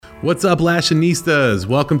What's up, Lashinistas?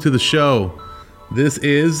 Welcome to the show. This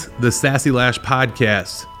is the Sassy Lash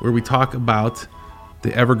Podcast, where we talk about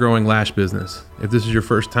the ever-growing lash business. If this is your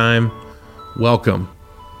first time, welcome.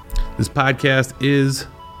 This podcast is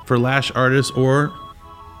for lash artists or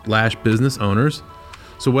lash business owners.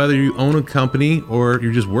 So whether you own a company or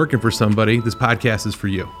you're just working for somebody, this podcast is for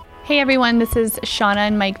you. Hey everyone, this is Shauna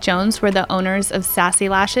and Mike Jones. We're the owners of Sassy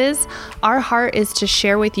Lashes. Our heart is to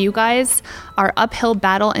share with you guys our uphill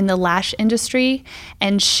battle in the lash industry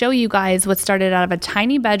and show you guys what started out of a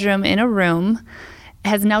tiny bedroom in a room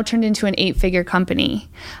has now turned into an 8-figure company.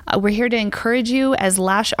 We're here to encourage you as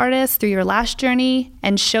lash artists through your lash journey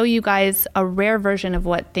and show you guys a rare version of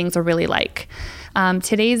what things are really like.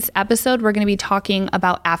 Today's episode, we're going to be talking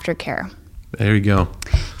about aftercare. There you go.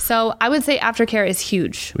 So I would say aftercare is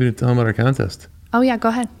huge. We didn't tell them about our contest. Oh yeah, go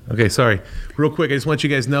ahead. Okay, sorry. Real quick, I just want you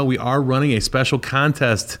guys to know we are running a special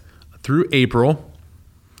contest through April.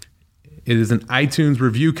 It is an iTunes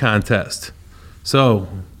review contest. So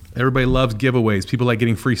everybody loves giveaways. People like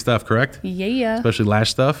getting free stuff, correct? Yeah. Especially lash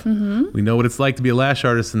stuff. Mm-hmm. We know what it's like to be a lash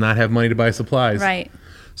artist and not have money to buy supplies. Right.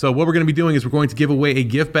 So what we're going to be doing is we're going to give away a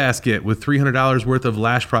gift basket with $300 worth of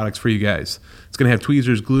lash products for you guys. It's going to have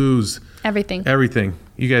tweezers, glues. Everything.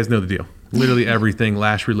 You guys know the deal. Literally everything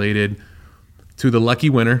lash related. To the lucky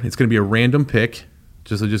winner, it's going to be a random pick.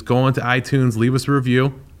 Just go onto iTunes, leave us a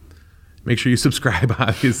review. Make sure you subscribe,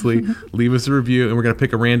 obviously. Leave us a review, and we're going to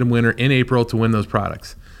pick a random winner in April to win those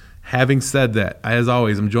products. Having said that, as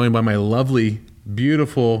always, I'm joined by my lovely,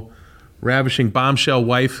 beautiful, ravishing bombshell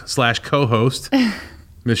wife / co-host,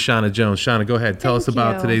 Miss Shauna Jones. Shauna, go ahead. Tell us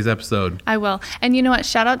about today's episode. I will. And you know what?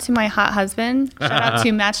 Shout out to my hot husband. Shout out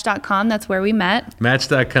to Match.com. That's where we met.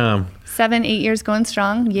 Match.com. 7-8 years going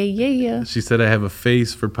strong. Yeah. She said I have a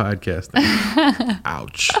face for podcasting.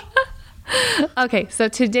 Ouch. Okay, so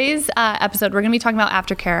today's episode, we're going to be talking about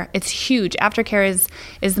aftercare. It's huge. Aftercare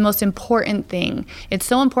is the most important thing. It's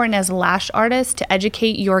so important as lash artists to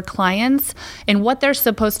educate your clients in what they're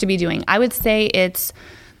supposed to be doing. I would say it's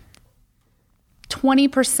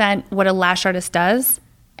 20% what a lash artist does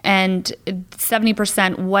and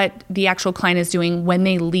 70% what the actual client is doing when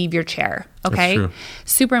they leave your chair. Okay. That's true.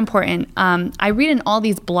 Super important. I read in all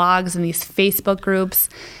these blogs and these Facebook groups,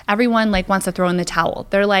 everyone wants to throw in the towel.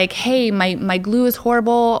 They're like, hey, my glue is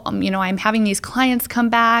horrible. I'm having these clients come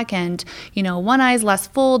back and, one eye's less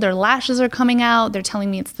full. Their lashes are coming out. They're telling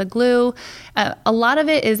me it's the glue. A lot of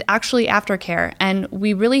it is actually aftercare. And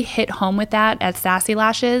we really hit home with that at Sassy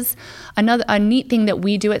Lashes. A neat thing that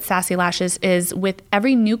we do at Sassy Lashes is with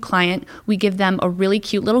every new client, we give them a really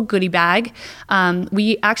cute little goodie bag.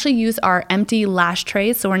 We actually use our empty lash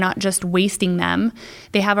trays, so we're not just wasting them.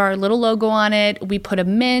 They have our little logo on it. We put a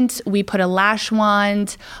mint, we put a lash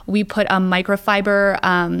wand, we put a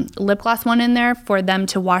microfiber lip gloss one in there for them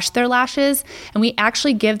to wash their lashes, and we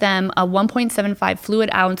actually give them a 1.75 fluid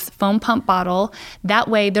ounce foam pump bottle. That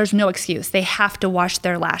way there's no excuse. They have to wash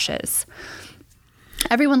their lashes.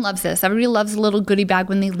 Everyone loves this. Everybody loves a little goodie bag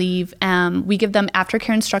when they leave. We give them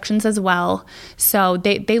aftercare instructions as well. So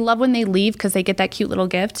they love when they leave because they get that cute little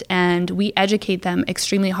gift, and we educate them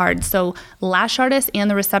extremely hard. So lash artists and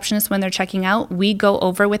the receptionist, when they're checking out, we go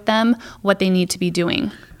over with them what they need to be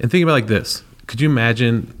doing. And think about it like this. Could you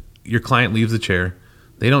imagine your client leaves the chair?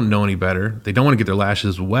 They don't know any better. They don't want to get their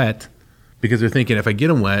lashes wet because they're thinking if I get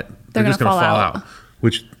them wet, they're just going to fall out.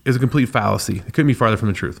 Which is a complete fallacy. It couldn't be farther from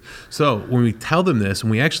the truth. So when we tell them this and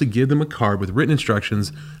we actually give them a card with written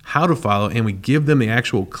instructions how to follow, and we give them the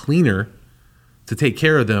actual cleaner to take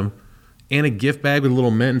care of them and a gift bag with a little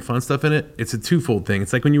mint and fun stuff in it, it's a twofold thing.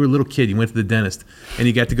 It's like when you were a little kid, you went to the dentist and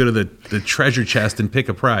you got to go to the treasure chest and pick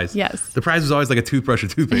a prize. Yes. The prize was always like a toothbrush or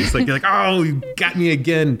toothpaste. Like you're like, oh, you got me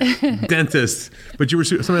again, dentist. But you were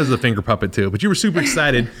sometimes a finger puppet too. But you were super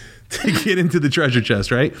excited to get into the treasure chest,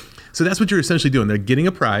 right? So that's what you're essentially doing. They're getting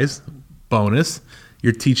a prize, bonus.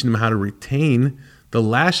 You're teaching them how to retain the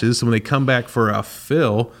lashes. So when they come back for a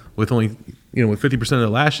fill with only, with 50% of the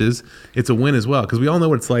lashes, it's a win as well. Because we all know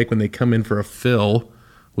what it's like when they come in for a fill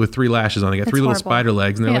with 3 lashes on. They got 3 little spider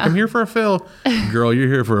legs and they're like, I'm here for a fill. Girl, you're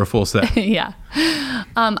here for a full set. Yeah.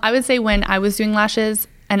 I would say when I was doing lashes,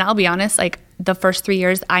 and I'll be honest, the first 3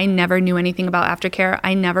 years, I never knew anything about aftercare.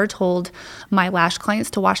 I never told my lash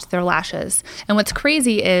clients to wash their lashes. And what's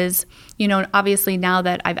crazy is, obviously now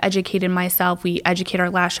that I've educated myself, we educate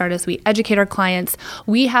our lash artists, we educate our clients,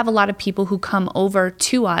 we have a lot of people who come over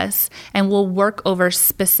to us and we'll work over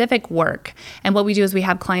specific work. And what we do is we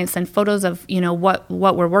have clients send photos of, what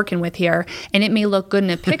we're working with here, and it may look good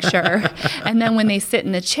in a picture. And then when they sit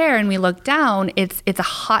in the chair and we look down, it's a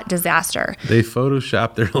hot disaster. They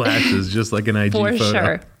Photoshop their lashes just like an IG for photo.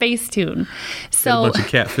 sure. Facetune. So a bunch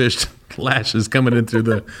of catfished lashes coming in through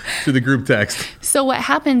the group text. So what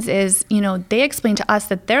happens is, they explain to us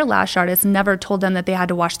that their lash artist never told them that they had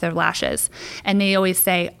to wash their lashes. And they always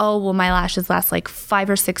say, oh, well, my lashes last like 5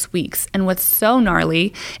 or 6 weeks. And what's so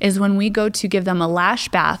gnarly is when we go to give them a lash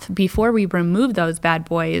bath before we remove those bad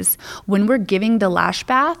boys, when we're giving the lash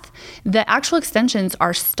bath, the actual extensions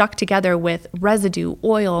are stuck together with residue,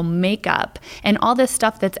 oil, makeup, and all this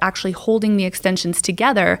stuff that's actually holding the extensions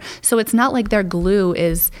together. So it's not like their glue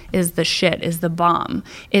is the shit, is the bomb.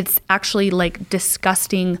 It's actually like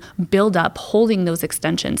disgusting buildup holding those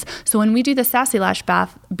extensions. So when we do the Sassy Lash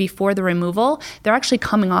bath before the removal, they're actually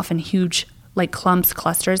coming off in huge like clumps,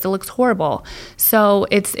 clusters. It looks horrible. So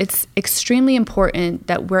it's extremely important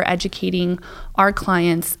that we're educating our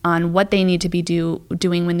clients on what they need to be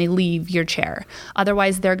doing when they leave your chair.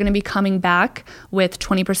 Otherwise, they're going to be coming back with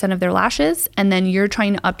 20% of their lashes, and then you're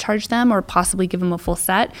trying to upcharge them or possibly give them a full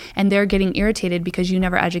set, and they're getting irritated because you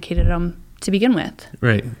never educated them to begin with.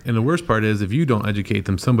 Right. And the worst part is if you don't educate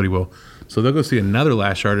them, somebody will. So they'll go see another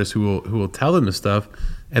lash artist who will tell them this stuff,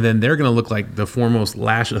 and then they're going to look like the foremost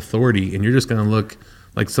lash authority, and you're just going to look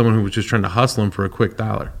like someone who was just trying to hustle them for a quick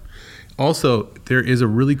 $1. Also, there is a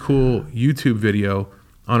really cool YouTube video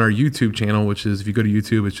on our YouTube channel, which is, if you go to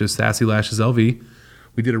YouTube, it's just Sassy Lashes LV.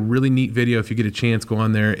 We did a really neat video. If you get a chance, go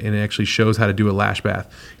on there, and it actually shows how to do a lash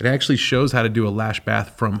bath. It actually shows how to do a lash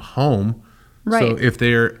bath from home. Right. So if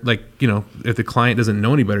they're like, if the client doesn't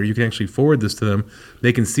know any better, you can actually forward this to them.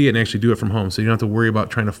 They can see it and actually do it from home. So you don't have to worry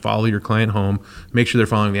about trying to follow your client home. Make sure they're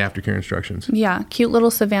following the aftercare instructions. Yeah. Cute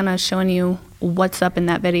little Savannah is showing you what's up in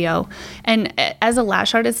that video. And as a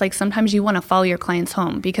lash artist, like sometimes you want to follow your clients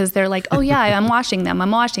home because they're like, oh yeah, I'm washing them.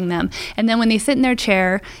 And then when they sit in their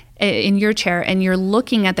chair, in your chair, and you're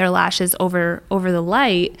looking at their lashes over the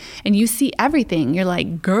light and you see everything, you're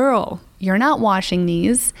like, girl, you're not washing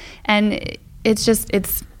these. And it's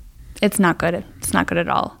not good. It's not good at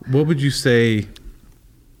all. What would you say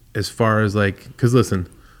as far as like, because listen,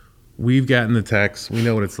 we've gotten the texts. We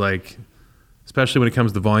know what it's like, especially when it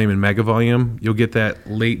comes to volume and mega volume. You'll get that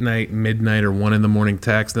late night, midnight, or 1 a.m.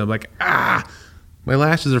 text. And they're like, my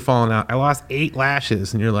lashes are falling out. I lost 8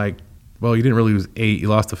 lashes. And you're like, well, you didn't really lose 8. You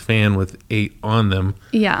lost a fan with 8 on them.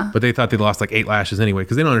 Yeah. But they thought they lost like 8 lashes anyway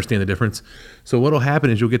because they don't understand the difference. So what'll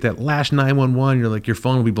happen is you'll get that lash 911. You're like, your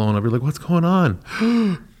phone will be blowing up. You're like, what's going on?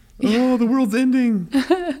 Oh, the world's ending.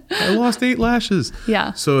 I lost 8 lashes.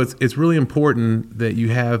 Yeah. So it's really important that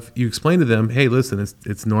you explain to them, hey, listen,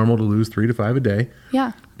 it's normal to lose 3 to 5 a day.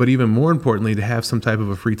 Yeah. But even more importantly, to have some type of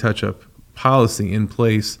a free touch-up policy in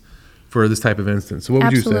place for this type of instance. So what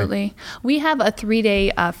would you say? Absolutely. We have a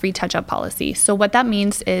 3-day free touch-up policy. So what that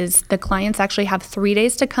means is the clients actually have 3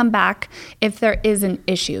 days to come back if there is an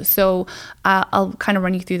issue. So I'll kind of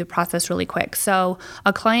run you through the process really quick. So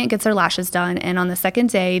a client gets their lashes done, and on the second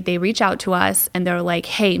day, they reach out to us and they're like,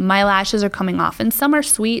 hey, my lashes are coming off. And some are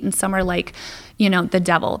sweet and some are like, the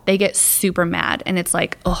devil. They get super mad, and it's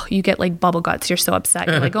like, oh, you get like bubble guts. You're so upset.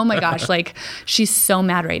 You're like, oh my gosh, like she's so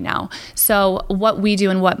mad right now. So what we do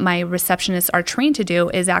and what my receptionists are trained to do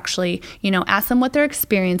is actually, ask them what they're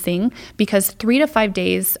experiencing, because 3 to 5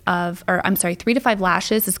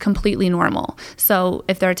 lashes is completely normal. So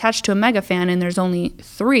if they're attached to a mega fan and there's only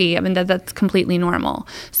 3, that's completely normal.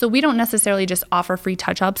 So we don't necessarily just offer free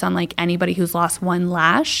touch-ups on like anybody who's lost 1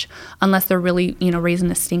 lash unless they're really, raising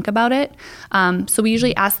a stink about it. So we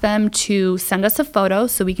usually ask them to send us a photo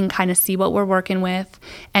so we can kind of see what we're working with.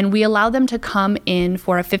 And we allow them to come in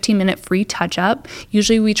for a 15-minute free touch-up.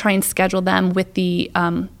 Usually we try and schedule them with the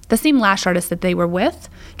same lash artist that they were with,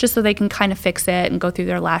 just so they can kind of fix it and go through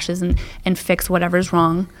their lashes and fix whatever's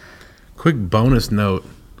wrong. Quick bonus note.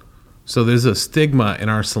 So there's a stigma in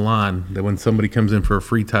our salon that when somebody comes in for a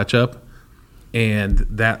free touch-up and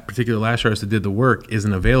that particular lash artist that did the work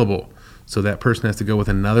isn't available, so that person has to go with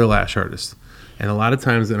another lash artist. And a lot of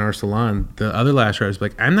times in our salon, the other lash artist is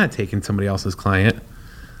like, I'm not taking somebody else's client.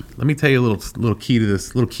 Let me tell you a little key to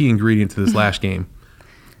this, little key ingredient to this lash game.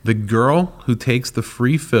 The girl who takes the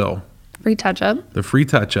free touch-up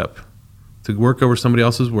to work over somebody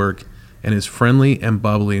else's work and is friendly and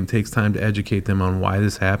bubbly and takes time to educate them on why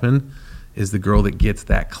this happened is the girl that gets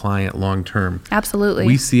that client long term. Absolutely.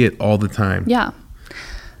 We see it all the time. Yeah.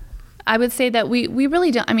 I would say that we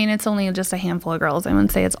really don't. I mean, it's only just a handful of girls. I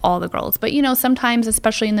wouldn't say it's all the girls. But, sometimes,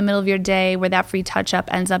 especially in the middle of your day where that free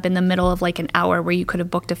touch-up ends up in the middle of like an hour where you could have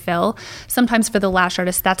booked a fill, sometimes for the lash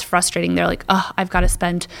artist, that's frustrating. They're like, oh, I've got to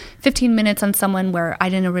spend 15 minutes on someone where I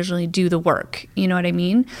didn't originally do the work. You know what I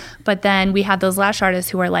mean? But then we have those lash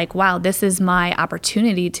artists who are like, wow, this is my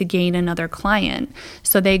opportunity to gain another client.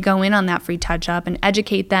 So they go in on that free touch-up and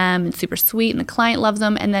educate them, and super sweet, and the client loves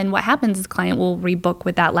them. And then what happens is the client will rebook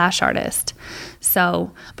with that lash artist.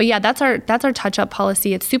 So, but yeah, that's our touch-up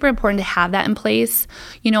policy. It's super important to have that in place.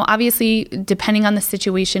 Obviously, depending on the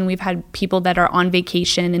situation, we've had people that are on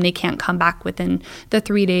vacation and they can't come back within the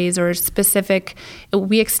 3 days or specific.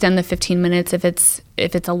 We extend the 15 minutes if it's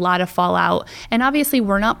a lot of fallout. And obviously,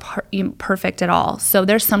 we're not perfect at all. So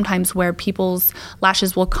there's sometimes where people's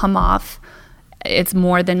lashes will come off. It's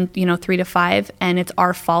more than 3 to 5, and it's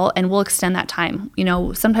our fault, and we'll extend that time.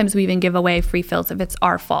 Sometimes we even give away free fills if it's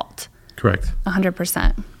our fault. Correct.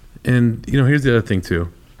 100%. And here's the other thing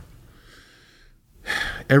too.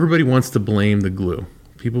 Everybody wants to blame the glue.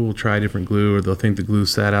 People will try different glue, or they'll think the glue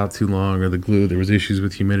sat out too long, or there was issues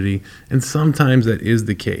with humidity, and sometimes that is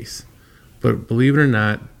the case. But believe it or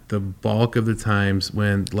not, the bulk of the times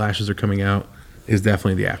when lashes are coming out is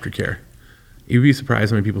definitely the aftercare. You'd be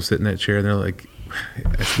surprised how many people sit in that chair and they're like,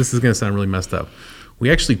 this is going to sound really messed up.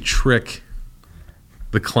 We actually trick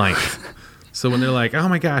the client. So when they're like, oh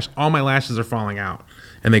my gosh, all my lashes are falling out,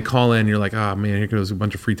 and they call in, you're like, oh man, here goes a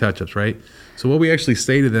bunch of free touch-ups, right? So what we actually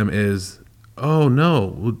say to them is, oh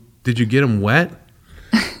no, well, did you get them wet?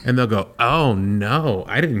 And they'll go, oh no,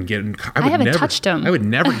 I didn't get them. I haven't touched them. I would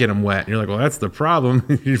never get them wet. And you're like, well, that's the problem.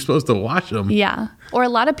 You're supposed to wash them. Yeah. Or a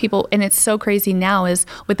lot of people, and it's so crazy now, is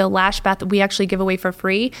with the lash bath that we actually give away for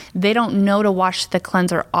free, they don't know to wash the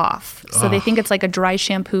cleanser off. So they think it's like a dry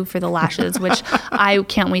shampoo for the lashes, which I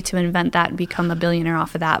can't wait to invent that and become a billionaire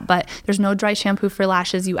off of that. But there's no dry shampoo for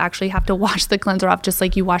lashes. You actually have to wash the cleanser off just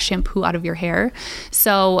like you wash shampoo out of your hair.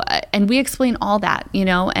 So, and we explain all that,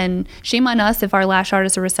 and shame on us if our lash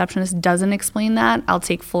artist or receptionist doesn't explain that. I'll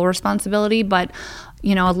take full responsibility. But,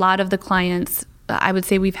 a lot of the clients, I would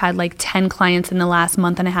say we've had like 10 clients in the last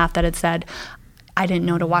month and a half that had said, I didn't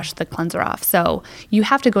know to wash the cleanser off. So you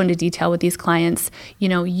have to go into detail with these clients.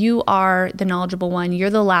 You are the knowledgeable one, you're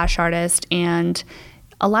the lash artist, and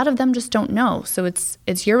a lot of them just don't know. So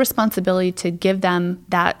it's your responsibility to give them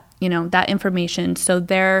that, that information so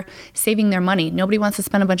they're saving their money. Nobody wants to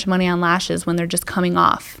spend a bunch of money on lashes when they're just coming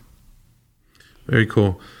off. Very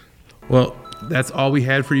cool. Well, that's all we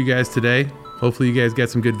had for you guys today. Hopefully you guys got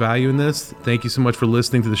some good value in this. Thank you so much for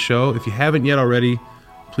listening to the show. If you haven't yet already,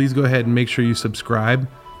 please go ahead and make sure you subscribe.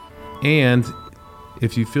 And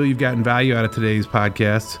if you feel you've gotten value out of today's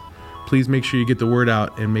podcast, please make sure you get the word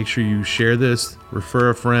out and make sure you share this, refer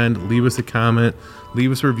a friend, leave us a comment,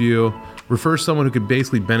 leave us a review, refer someone who could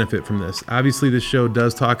basically benefit from this. Obviously, this show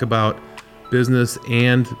does talk about business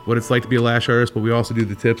and what it's like to be a lash artist, but we also do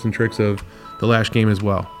the tips and tricks of the lash game as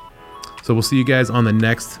well. So we'll see you guys on the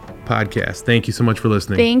next podcast. Thank you so much for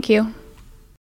listening. Thank you.